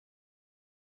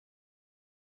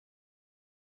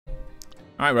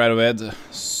Alright, Radovid.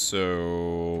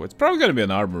 So it's probably gonna be an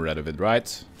armor Radovid,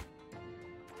 right?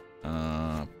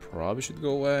 Probably should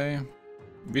go away.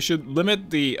 We should limit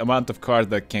the amount of cards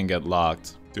that can get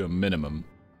locked to a minimum.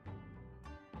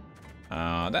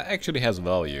 That actually has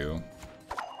value.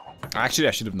 Actually,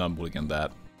 I should have non-mulliganed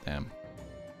that. Damn.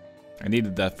 I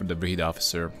needed that for the breed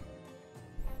officer.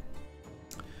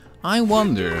 I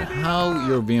wonder how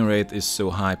your win rate is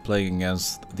so high playing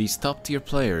against these top tier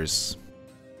players.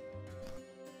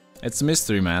 It's a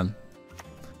mystery, man.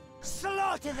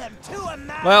 Slaughter them to a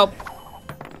man. Well,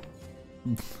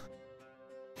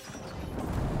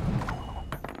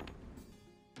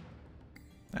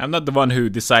 I'm not the one who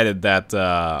decided that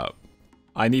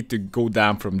I need to go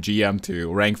down from GM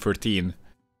to rank 13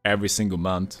 every single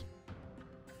month.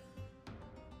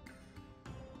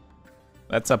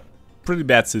 That's a pretty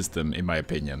bad system, in my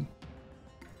opinion.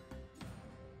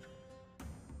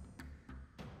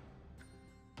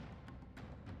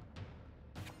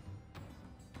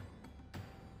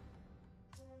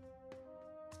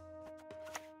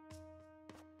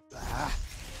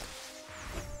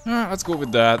 Let's go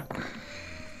with that.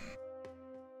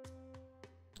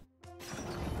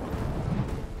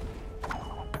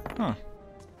 Huh.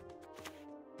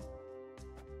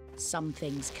 Some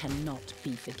things cannot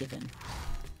be forgiven.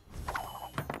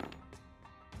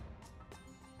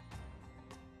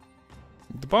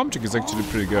 The bomb chick is actually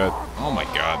pretty good. Oh my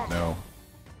god, no.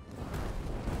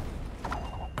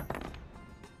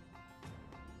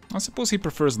 I suppose he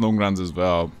prefers long runs as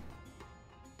well.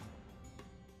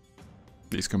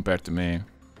 At least compared to me.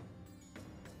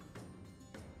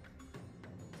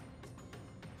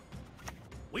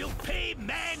 We'll pay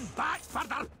men back for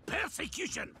their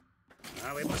persecution.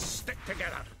 Now we must stick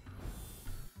together.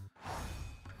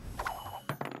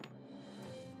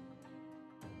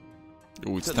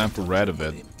 Oh, it's time for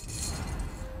Radovid.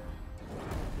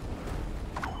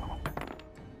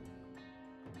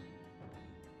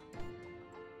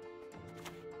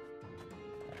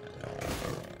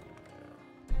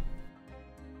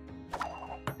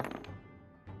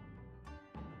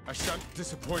 I shan't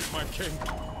disappoint my king.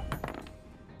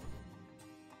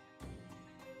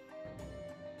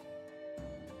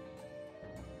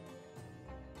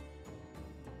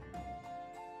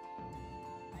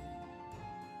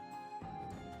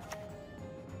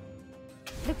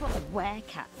 Look what the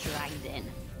werecat dragged in.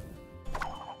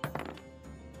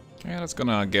 Okay, that's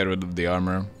gonna get rid of the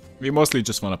armor. We mostly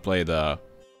just wanna play the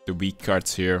weak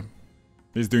cards here.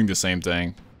 He's doing the same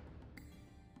thing.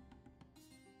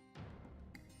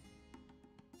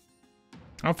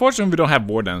 Unfortunately, we don't have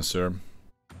War Dancer.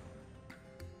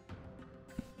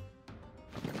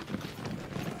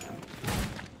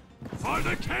 For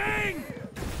the king!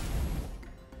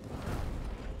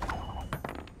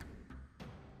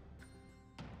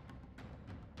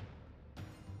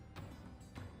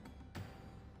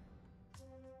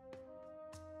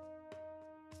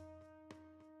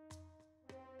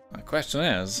 The question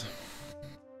is,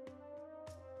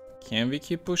 can we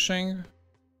keep pushing?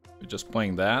 We're just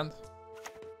playing that.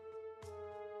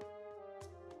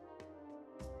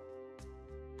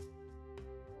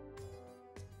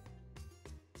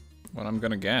 What I'm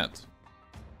gonna get?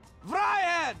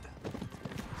 Vryaed!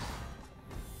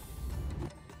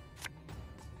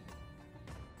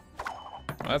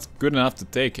 Well, that's good enough to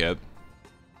take it.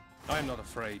 I'm not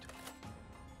afraid.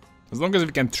 As long as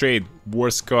we can trade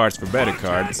worse cards for better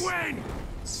cards,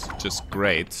 it's just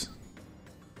great.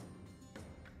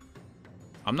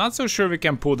 I'm not so sure we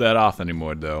can pull that off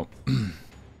anymore, though.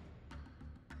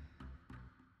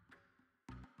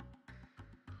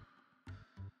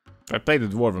 If I play the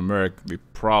Dwarven Merc, we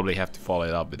probably have to follow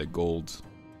it up with a gold.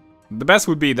 The best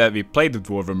would be that we play the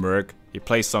Dwarven Merc, he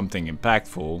plays something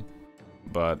impactful,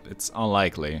 but it's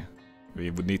unlikely. We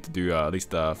would need to do at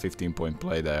least a 15-point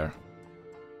play there.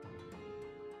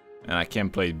 And I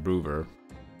can't play Brewer.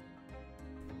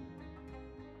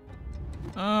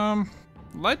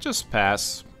 Let's just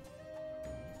pass.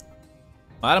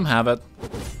 Let him have it.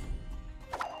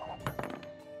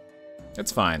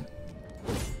 It's fine.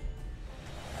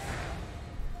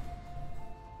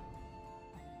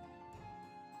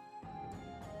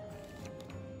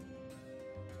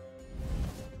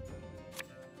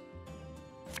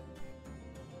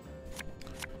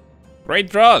 Great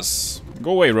draws!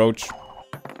 Go away, Roach.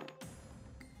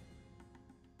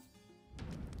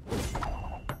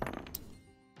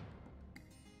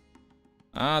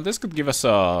 This could give us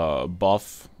a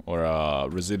buff or a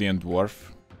resilient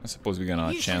dwarf. I suppose we're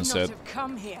gonna chance it.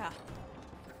 Come here.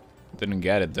 Didn't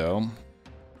get it though.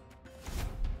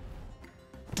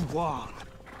 Dwarf.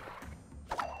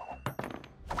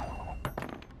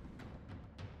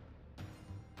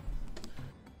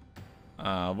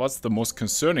 What's the most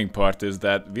concerning part is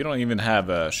that we don't even have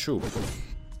a Shupe.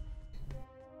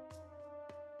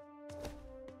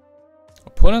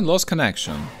 Opponent lost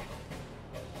connection.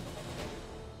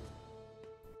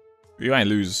 We might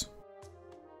lose.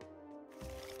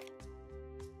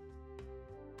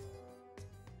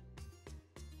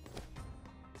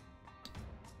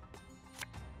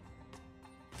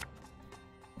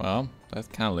 Well,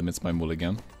 that kind of limits my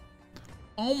mulligan.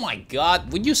 Oh my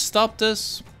god, would you stop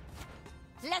this?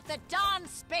 Let the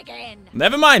dance begin!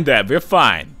 Never mind that, we're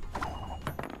fine.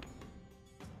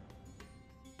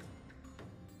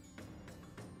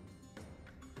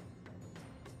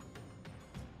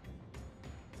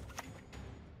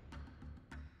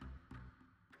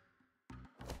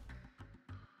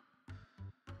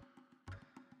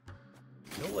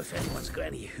 Know if anyone's got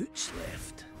any hooch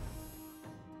left.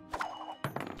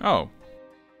 Oh.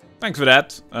 Thanks for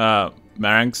that,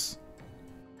 Maranx.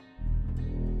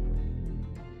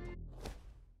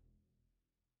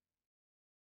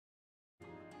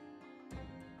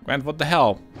 Gwent, what the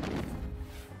hell?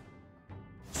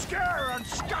 Scare and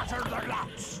scatter the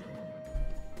rats!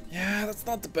 Yeah, that's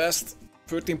not the best.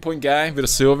 13-point guy with a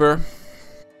silver.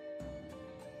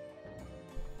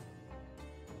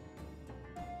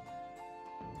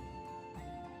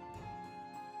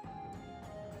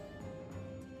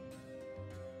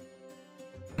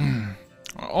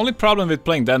 Only problem with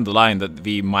playing down the line that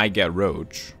we might get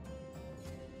Roach.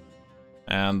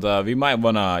 And we might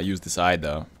wanna use this eye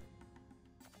though.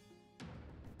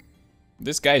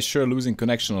 This guy is sure losing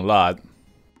connection a lot.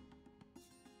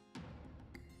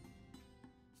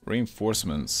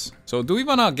 Reinforcements. So do we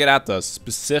wanna get at the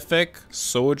specific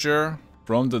soldier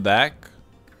from the deck?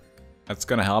 That's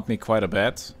gonna help me quite a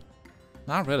bit.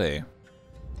 Not really.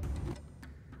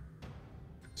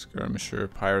 Skirmisher,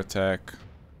 Pyrotech.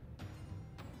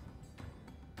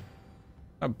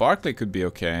 Barclay could be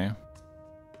okay.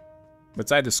 But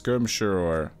it's either Skirmisher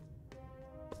or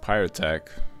Pyrotech.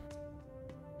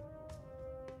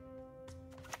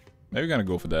 Maybe we're gonna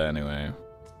go for that anyway.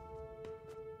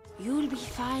 You'll be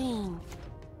fine.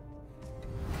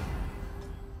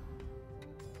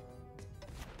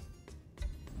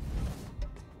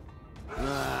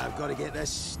 I've got to get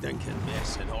this stinking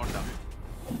mess in order.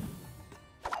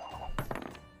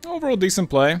 Overall decent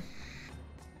play.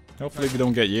 Hopefully we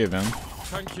don't get Yevon.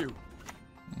 Thank you.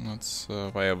 That's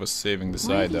why I was saving the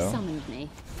Why side he though. summoned me?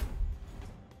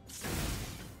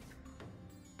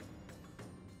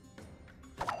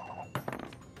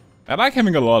 I like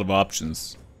having a lot of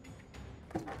options.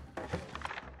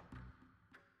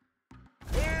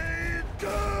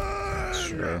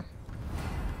 Sure.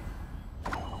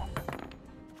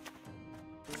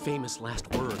 Famous last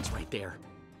words right there.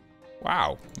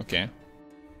 Wow, okay.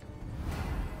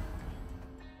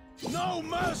 No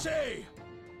mercy!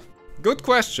 Good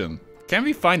question. Can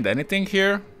we find anything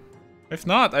here? If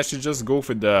not, I should just go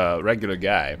for the regular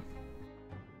guy.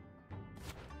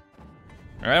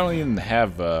 I don't even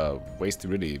have ways to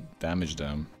really damage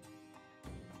them.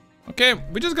 Okay,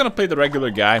 we're just gonna play the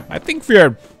regular guy. I think we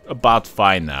are about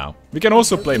fine now. We can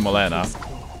also play Molena.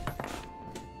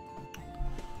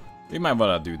 We might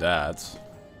wanna do that.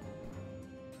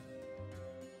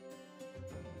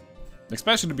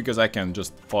 Especially because I can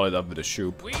just follow it up with a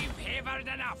Shupe.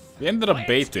 We ended up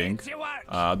baiting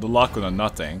the luck on a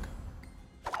nothing.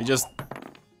 We just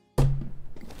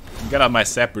got out my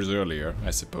sappers earlier, I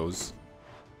suppose.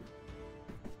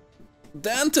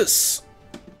 Dantus!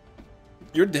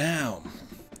 You're down.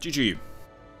 GG.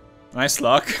 Nice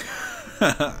luck.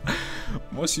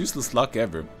 Most useless luck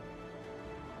ever.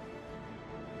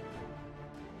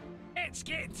 Let's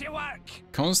get to work!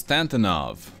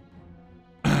 Konstantinov.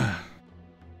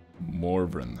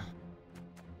 Morven.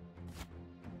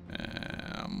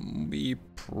 We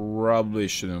probably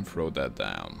shouldn't throw that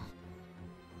down.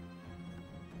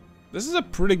 This is a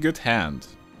pretty good hand.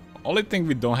 Only thing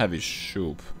we don't have is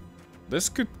Shupe. This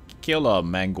could kill a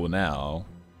Mango now.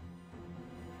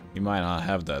 We might not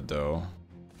have that though.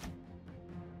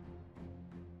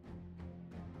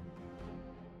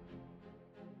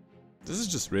 This is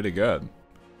just really good.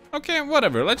 Okay,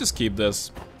 whatever, let's just keep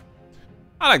this.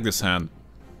 I like this hand.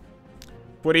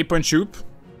 48-point Shupe.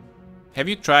 Have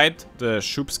you tried the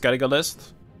Shupe Skellige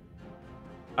list?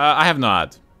 I have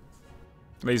not.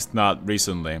 At least not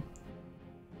recently.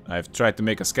 I've tried to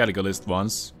make a Skellige list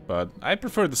once, but I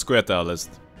prefer the Squirtle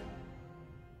list.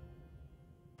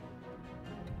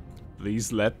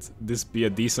 Please let this be a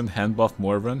decent hand buff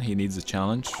Morven, he needs a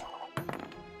challenge.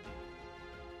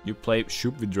 You play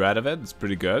Shupe with Radovid, it's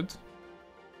pretty good.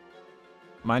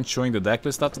 Mind showing the deck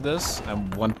list after this? I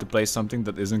want to play something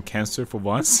that isn't Cancer for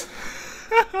once.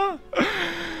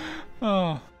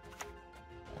 Oh.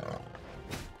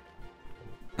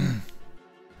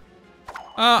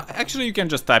 Actually, you can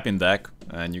just type in deck,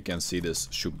 and you can see this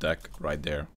Shupe deck right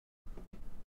there.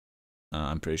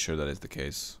 I'm pretty sure that is the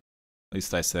case. At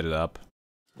least I set it up.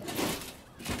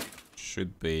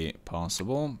 Should be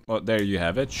possible. Oh, there you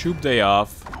have it. Shupe Day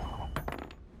Off.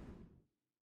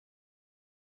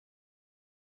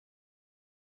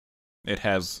 It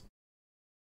has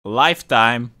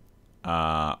lifetime.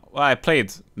 Well, I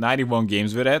played 91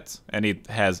 games with it, and it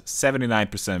has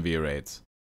 79% V rate.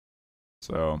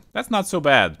 So that's not so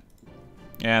bad.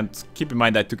 And keep in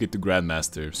mind I took it to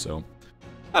Grandmaster, so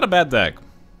not a bad deck.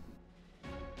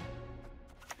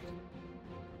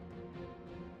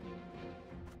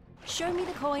 Show me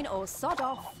the coin or sod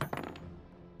off.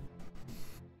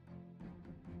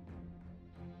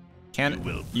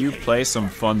 Can you play some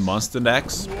fun monster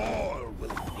decks?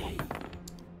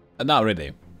 Not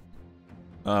really.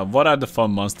 What are the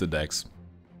fun monster decks?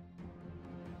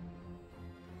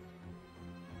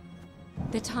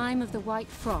 The time of the white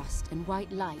frost and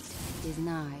white light is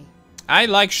nigh. I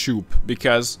like Shupe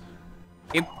because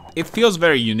it feels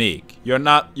very unique.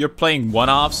 You're playing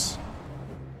one-offs.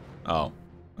 Oh,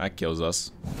 that kills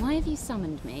us. Why have you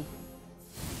summoned me?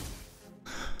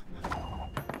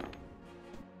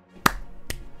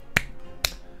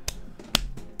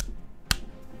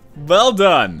 Well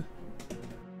done.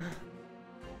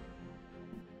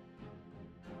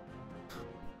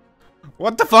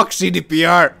 What the fuck,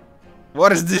 CDPR?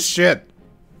 What is this shit?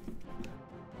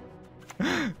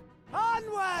 Onward,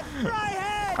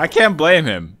 Fryhead! I can't blame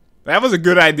him. That was a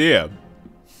good idea.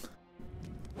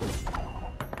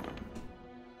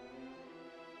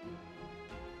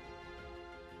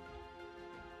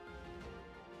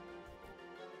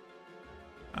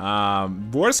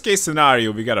 Worst case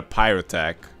scenario, we got a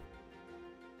Pyrotech.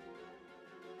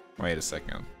 Wait a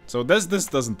second. So this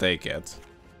doesn't take it,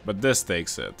 but this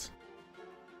takes it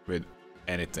with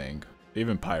anything,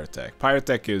 even Pyrotech.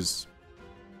 Pyrotech is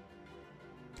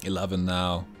 11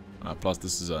 now, plus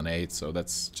this is an 8, so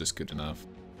that's just good enough.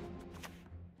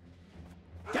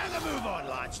 Get the move on,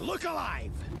 lads. Look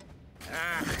alive.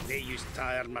 Ah, they used to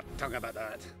tire my tongue about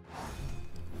that.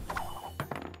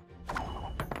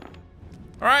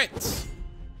 Alright.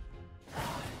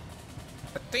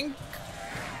 I think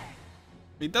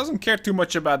he doesn't care too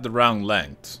much about the round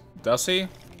length, does he? I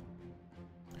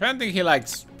don't think he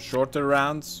likes shorter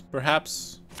rounds,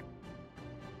 perhaps.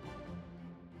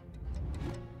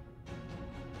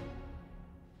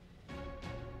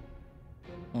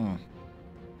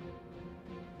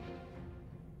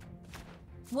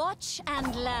 Watch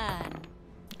and learn.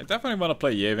 I definitely want to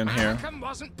play Yavin here. Malcolm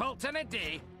wasn't built in a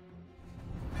day.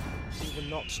 We were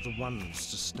not the ones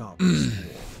to start this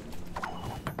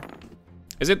war.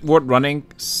 Is it worth running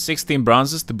 16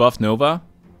 bronzes to buff Nova?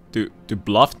 To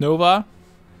bluff Nova?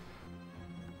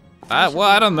 Well,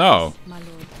 I don't know. My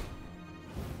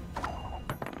lord.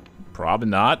 Probably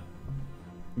not.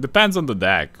 Depends on the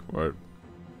deck. Or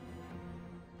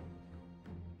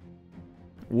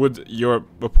would your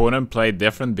opponent play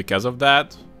different because of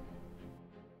that?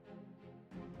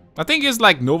 I think it's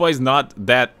like Nova is not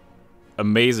that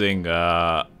amazing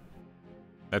at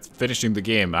finishing the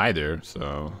game either,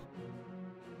 so.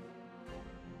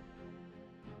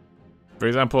 For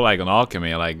example, like on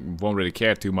Alchemy, I won't really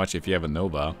care too much if you have a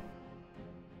Nova.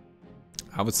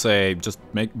 I would say just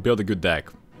build a good deck.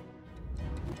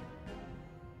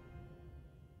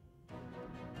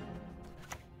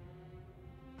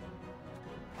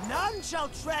 None shall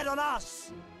tread on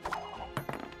us!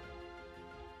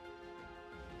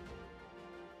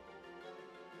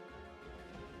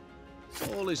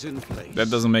 All is in place. That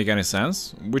doesn't make any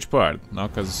sense. Which part? No,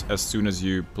 because as soon as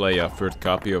you play a third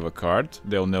copy of a card,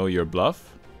 they'll know your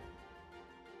bluff.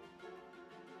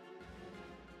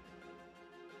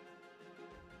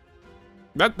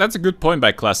 That's a good point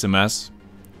by ClassMS.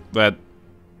 That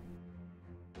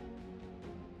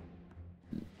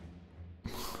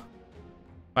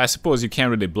I suppose you can't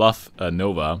really bluff a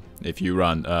Nova if you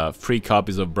run 3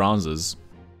 copies of bronzes.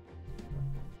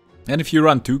 And if you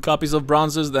run 2 copies of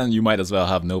bronzes, then you might as well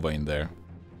have Nova in there.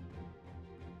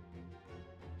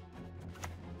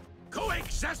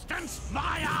 Coexistence,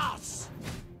 my ass!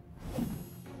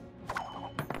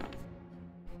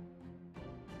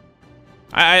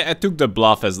 I took the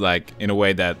bluff as in a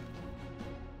way that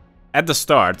at the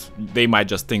start, they might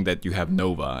just think that you have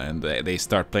Nova, and they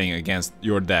start playing against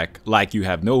your deck like you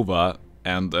have Nova,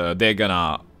 and they're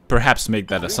gonna perhaps make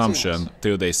that assumption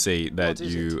till they see that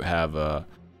you have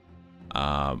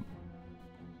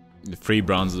 3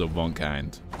 bronzes of one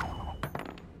kind.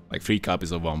 Like 3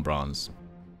 copies of 1 bronze.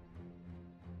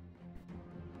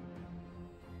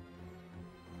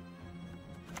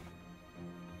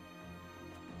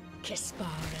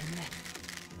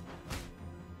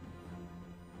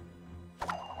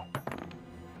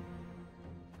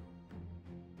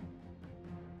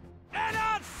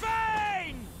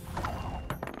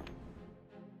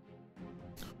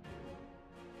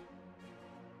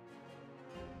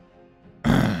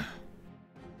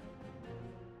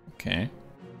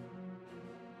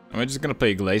 Am I just gonna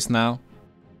play Glaze now?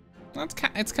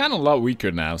 It's kind of a lot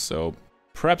weaker now, so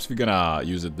perhaps we're gonna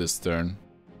use it this turn.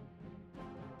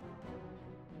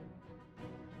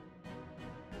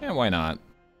 Yeah, why not?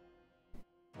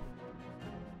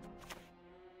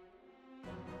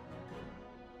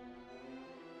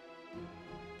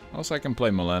 Also, I can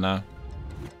play Milena.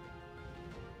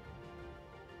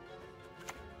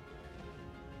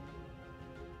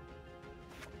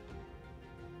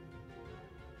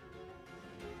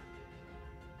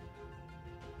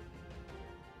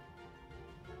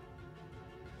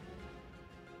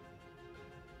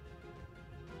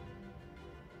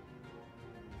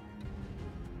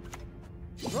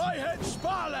 Right-head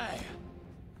Sparley!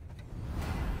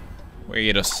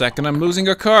 Wait a second, I'm losing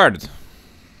a card.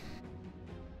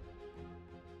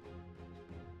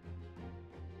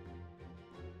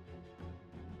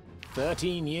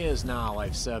 "13 years now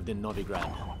I've served in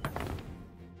Novigrad.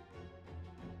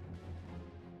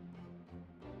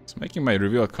 It's making my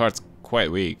reveal cards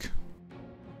quite weak.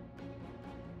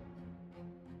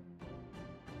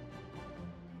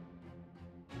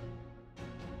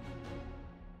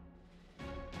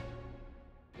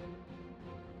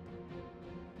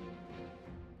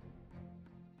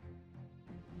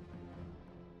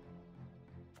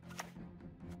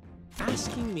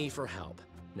 Asking me for help.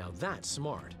 Now that's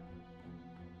smart.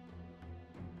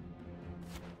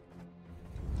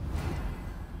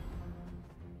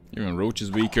 Even Roach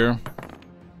is weaker.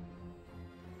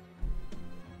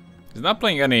 He's not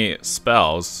playing any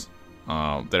spells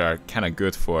that are kind of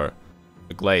good for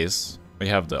the Glaze. We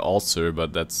have the Ulcer,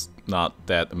 but that's not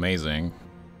that amazing.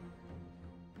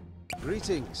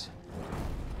 Greetings.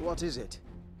 What is it?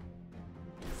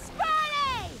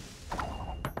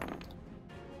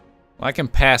 I can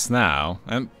pass now,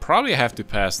 and probably have to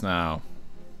pass now.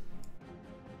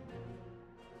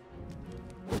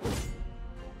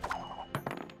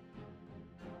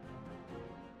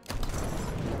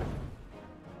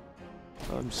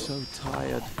 I'm so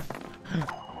tired.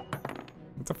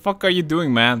 What the fuck are you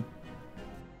doing, man?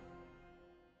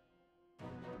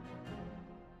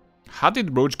 How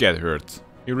did Roach get hurt?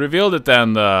 He revealed it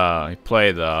and he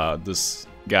played this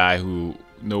guy who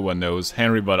no one knows,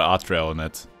 Henry but Atrel in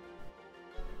it.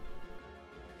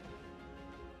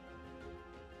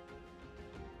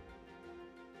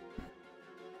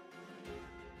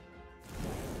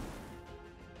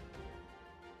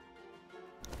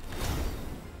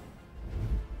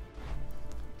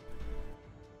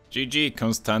 GG,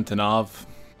 Konstantinov.